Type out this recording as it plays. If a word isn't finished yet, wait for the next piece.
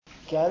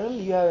Carol,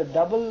 you have a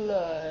double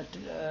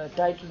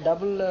title,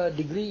 double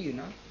degree,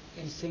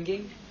 in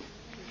singing.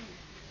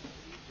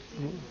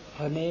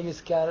 Her name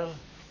is Carol,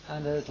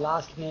 and her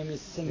last name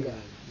is Singer.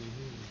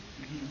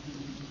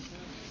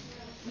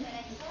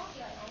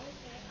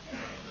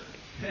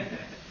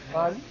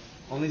 Pardon?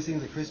 Only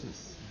sings at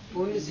Christmas.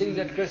 Only sings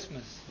at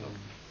Christmas. Okay.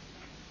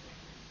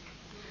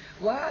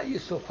 Why are you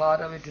so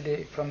far away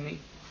today from me?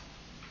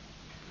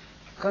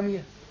 Come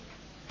here.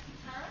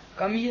 Huh?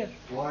 Come here.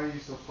 Why are you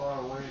so far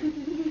away?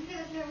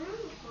 There's no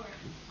room for it.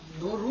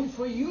 No room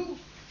for you.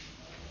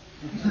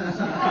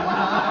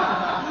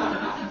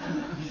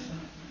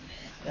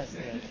 That's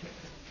good.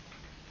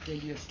 Tell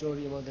you a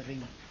story about the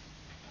ring.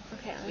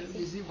 Okay,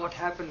 You see, what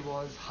happened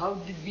was, how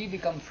did we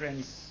become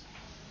friends?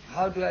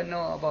 How do I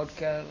know about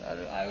Carol?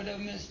 I would have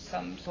missed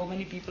so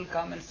many people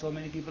come and so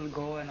many people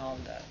go and all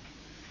that.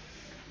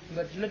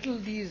 But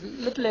these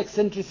little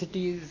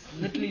eccentricities,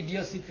 little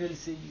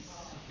idiosyncrasies,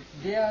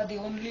 they are the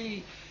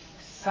only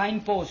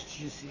signposts,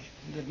 you see,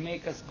 that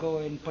make us go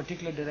in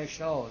particular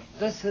direction. Oh,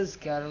 this is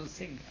Carol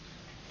Singer.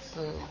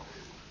 So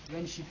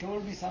when she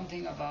told me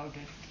something about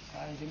it,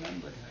 I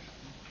remembered her.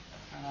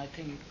 And I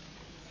think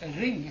a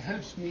ring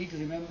helps me to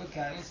remember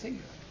Carol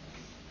Singer.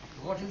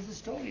 What is the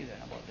story then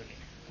about the ring?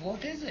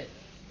 What is it?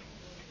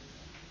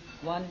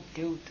 1,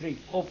 2, 3,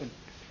 open.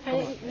 Come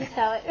on. You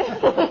tell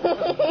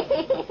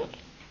it.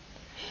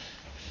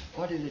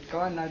 What is it?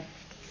 Come on, now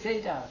say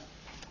it out.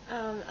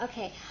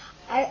 Okay.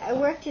 I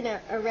worked in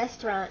a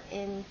restaurant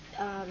in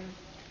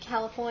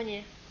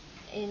California,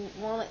 in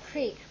Walnut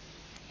Creek,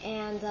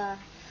 and there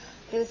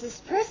was this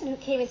person who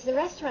came into the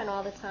restaurant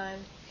all the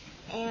time,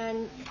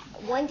 and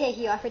one day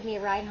he offered me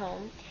a ride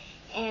home,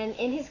 and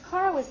in his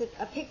car was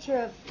a picture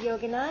of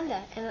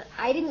Yogananda, and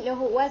I didn't know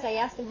who it was. I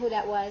asked him who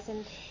that was,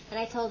 and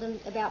I told him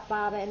about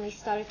Baba, and we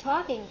started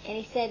talking, and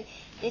he said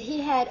that he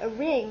had a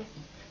ring.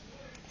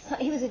 So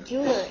he was a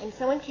jeweler, and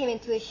someone came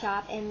into his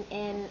shop and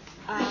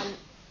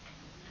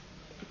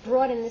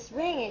brought in this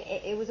ring, and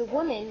it was a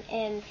woman,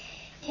 and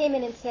came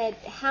in and said,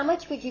 "How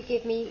much would you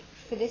give me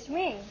for this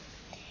ring?"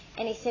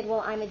 And he said, "Well,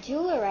 I'm a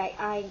jeweler.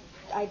 I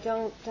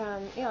don't,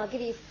 I'll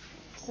give you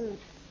some."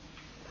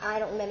 I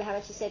don't remember how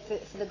much he said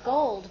for the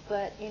gold,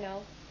 but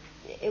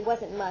it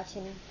wasn't much,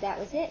 and that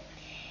was it.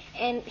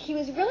 And he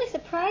was really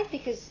surprised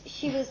because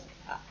she was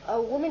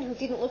a woman who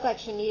didn't look like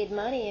she needed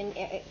money, and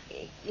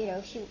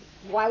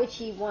why would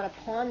she want to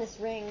pawn this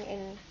ring?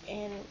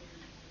 And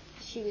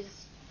she was,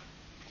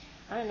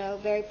 I don't know,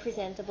 very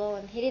presentable,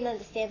 and he didn't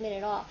understand it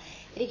at all.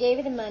 But he gave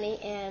her the money,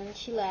 and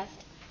she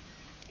left.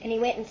 And he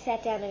went and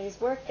sat down at his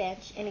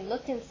workbench, and he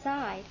looked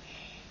inside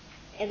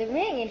at the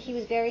ring, and he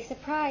was very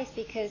surprised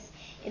because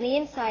in the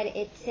inside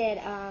it said,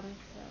 I'll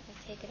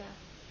take it off.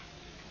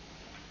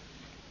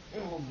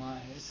 Oh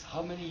my, it's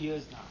how many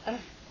years now?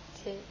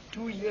 2.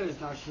 2 years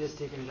now she has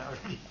taken it out.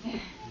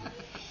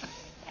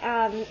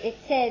 It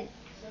said,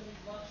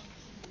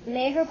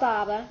 Meher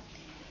Baba,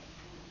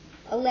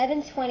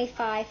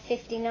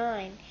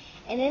 11/25/59.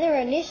 And then there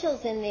are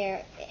initials in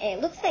there.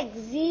 It looks like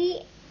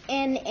ZNM,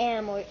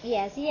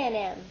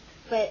 ZNM.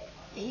 But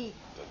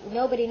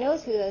nobody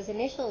knows who those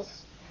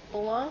initials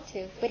belong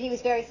to. But he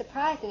was very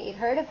surprised, and he'd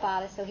heard of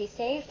Baba, so he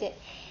saved it.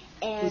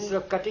 And instead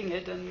of cutting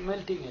it and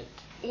melting it.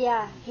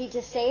 Yeah, he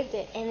just saved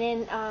it. And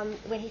then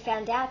when he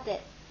found out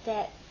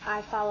that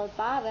I followed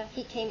Baba,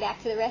 he came back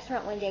to the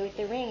restaurant one day with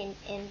the ring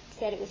and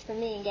said it was for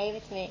me and gave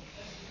it to me.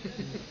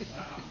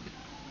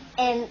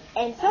 And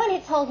someone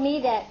had told me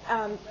that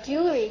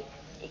jewelry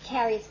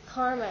carries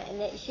karma and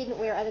that you shouldn't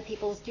wear other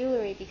people's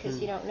jewelry because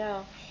you don't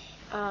know.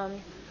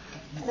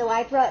 So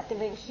I brought the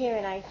ring here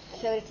and I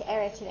showed it to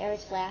Erich, and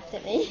Erich laughed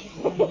at me.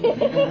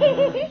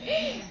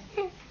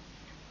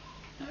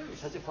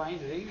 Such a fine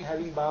ring,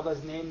 having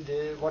Baba's name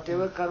there.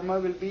 Whatever karma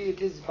will be,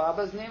 it is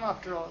Baba's name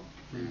after all.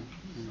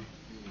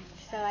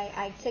 So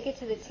I took it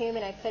to the tomb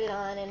and I put it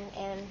on,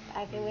 and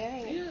I've been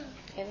wearing it.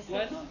 Yeah.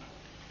 Why not?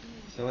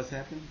 So what's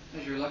happened?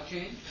 Has your luck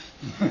changed?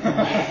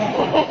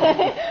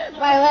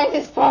 My life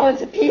has fallen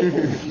to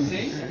pieces. You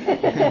see?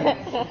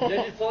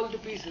 Let it fall to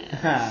pieces.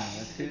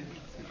 That's it.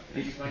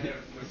 Did you find out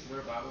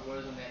where Baba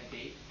was on that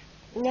date?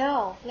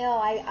 No,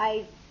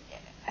 I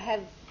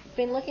have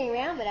been looking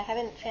around, but I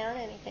haven't found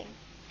anything.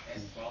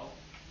 And Paul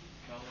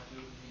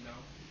too,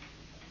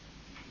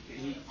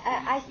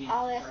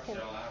 I'll ask him.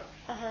 It all out.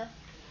 Uh-huh.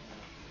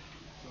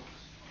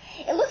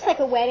 It looks like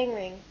a wedding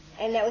ring,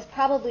 and that was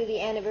probably the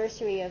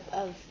anniversary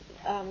of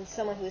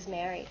someone who was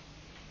married.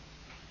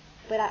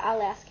 But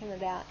I'll ask him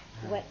about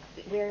where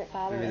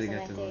Baba was on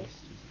that date.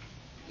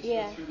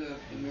 Yeah. Go through the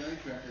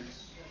marriage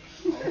records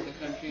all over the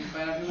country and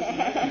find out who was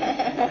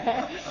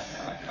married.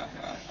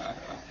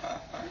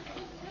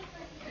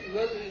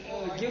 Well,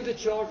 give the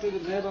chore to the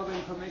Mayor of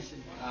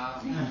Information.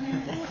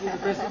 The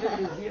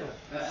President is here.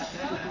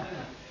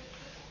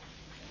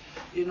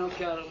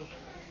 Carol,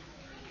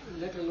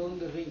 let alone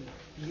the ring.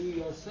 You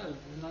yourself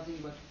is nothing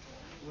but,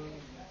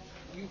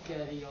 you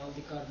carry all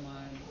the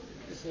karma, and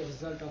it's a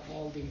result of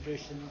all the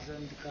impressions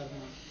and the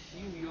karma.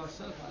 You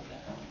yourself are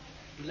that.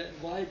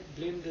 Why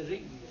blame the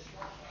ring?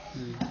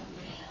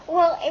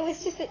 Well, it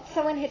was just that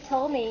someone had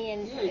told me,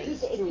 and Yeah, it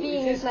is true.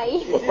 being It as is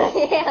naive true. as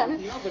I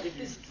am. No, but it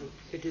is true.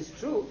 It is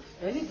true.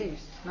 Anything.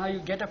 Now you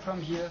get up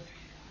from here,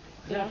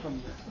 get Yeah. up from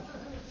here.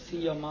 See,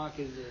 your mark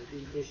is there. The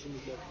impression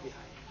is left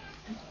behind.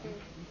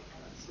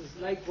 So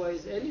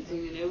likewise,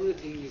 anything and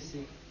everything you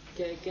see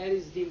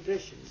carries the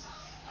impressions.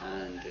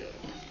 And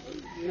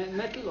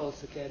metal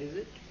also carries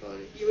it. Or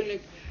even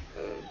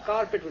a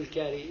carpet will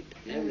carry it.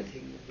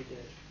 Everything will be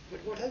there.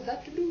 But what has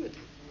that to do with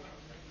it?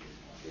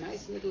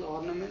 Nice little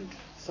ornament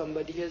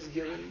somebody has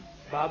given.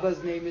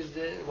 Baba's name is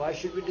there. Why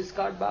should we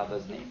discard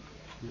Baba's name?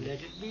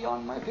 Let it be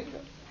on my finger,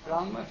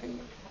 around my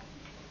finger.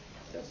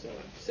 That's all.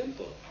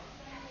 Simple.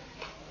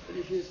 But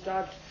if you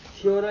start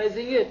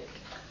theorizing it,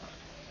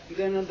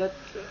 then that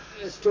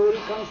story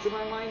comes to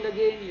my mind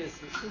again, you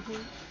see.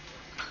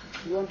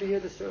 You want to hear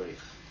the story?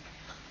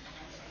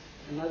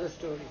 Another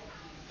story.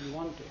 You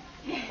want to.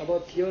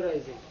 About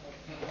theorizing.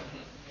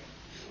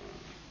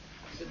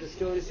 So the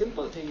story,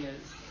 simple thing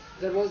is,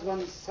 there was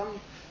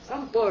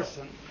some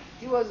person,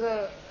 he was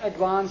an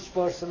advanced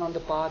person on the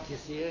path, you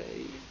see.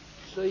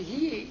 So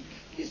he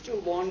used to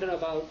wander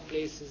about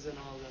places and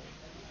all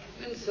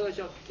that, in search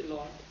of the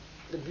Lord,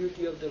 the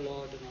beauty of the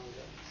Lord and all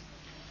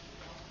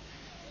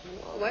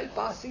that. While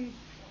passing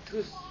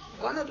through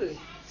one of the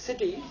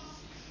cities,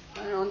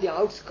 and on the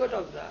outskirts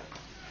of that,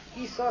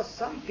 he saw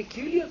some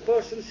peculiar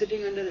person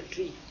sitting under a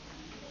tree.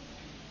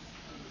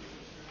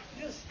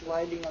 Just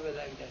whiling away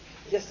like that.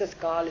 Just as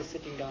Carl is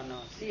sitting down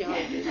now. See how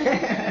it is.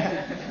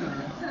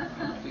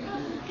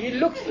 He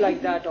looks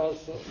like that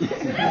also.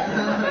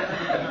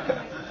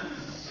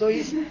 So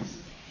he's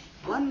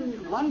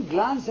one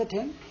glance at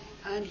him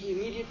and he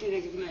immediately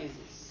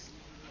recognizes.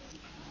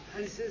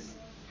 And he says,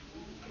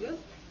 well,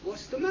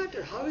 what's the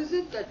matter? How is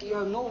it that you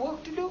have no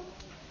work to do?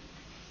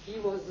 He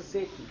was the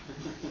Satan.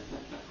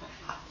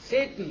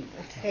 Satan.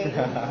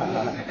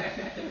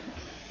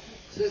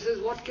 So he says,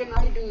 what can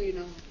I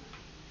do,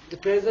 The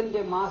present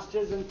day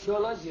masters and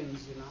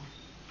theologians,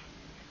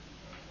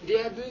 they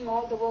are doing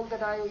all the work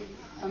that I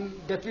am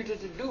deputed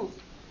to do.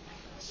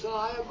 So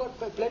I have got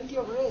plenty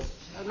of rest.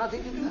 I have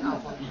nothing to do now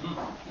for me.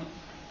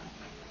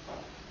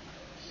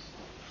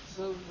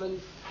 So when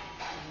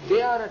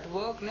they are at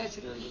work,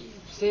 naturally,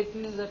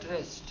 Satan is at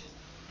rest.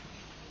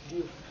 Do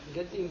you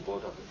get the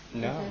import of it?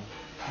 No.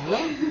 No?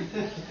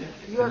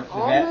 You are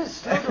always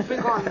slow to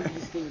pick on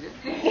these things.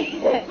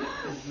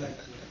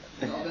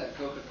 All that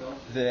Coca-Cola.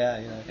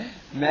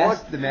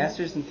 The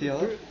masters in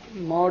theology?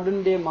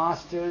 Modern day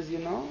masters,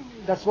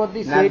 that's what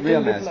the Not Satan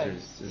real look masters, like.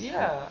 just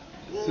Yeah.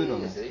 pseudo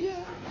masters.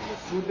 Yeah.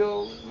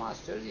 Pseudo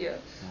masters, yeah.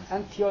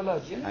 And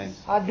theologians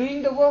I are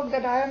doing the work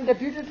that I am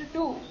deputed to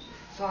do.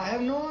 So I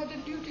have no other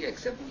duty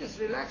except to just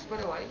relax for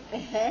a while.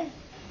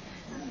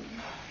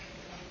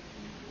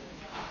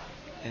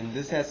 And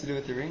this has to do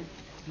with the ring?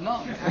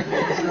 No.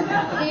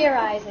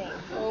 Theorizing.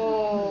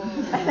 Oh.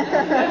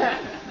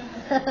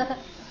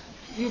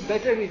 You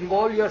better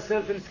involve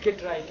yourself in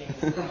skit writing.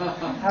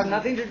 Have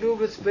nothing to do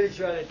with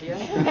spirituality.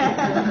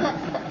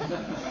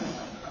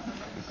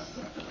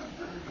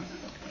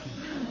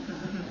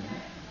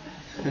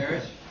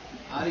 Marriage?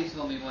 Adi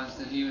told me once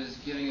that he was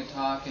giving a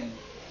talk and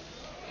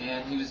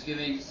he was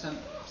giving some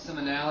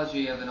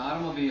analogy of an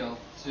automobile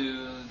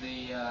to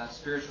the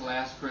spiritual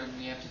aspirant,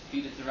 and you have to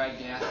feed it the right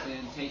gas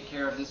and take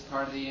care of this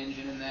part of the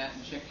engine and that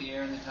and check the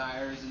air in the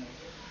tires. And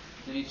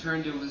then he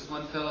turned to this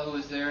one fellow who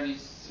was there and he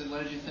said,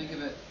 what did you think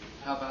of it?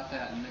 How about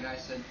that? And the guy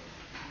said,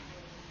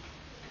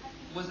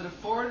 was it a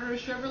Ford or a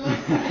Chevrolet?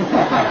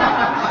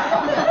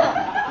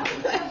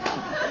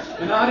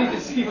 And Adi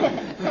could see him.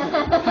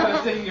 I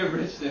was thinking of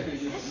Rich there.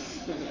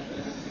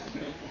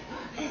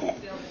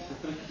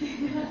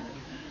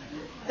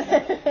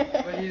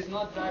 But he's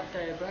not that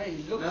type, right?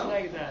 He looks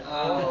like that.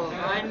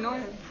 I know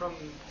him from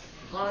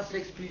past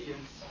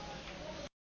experience.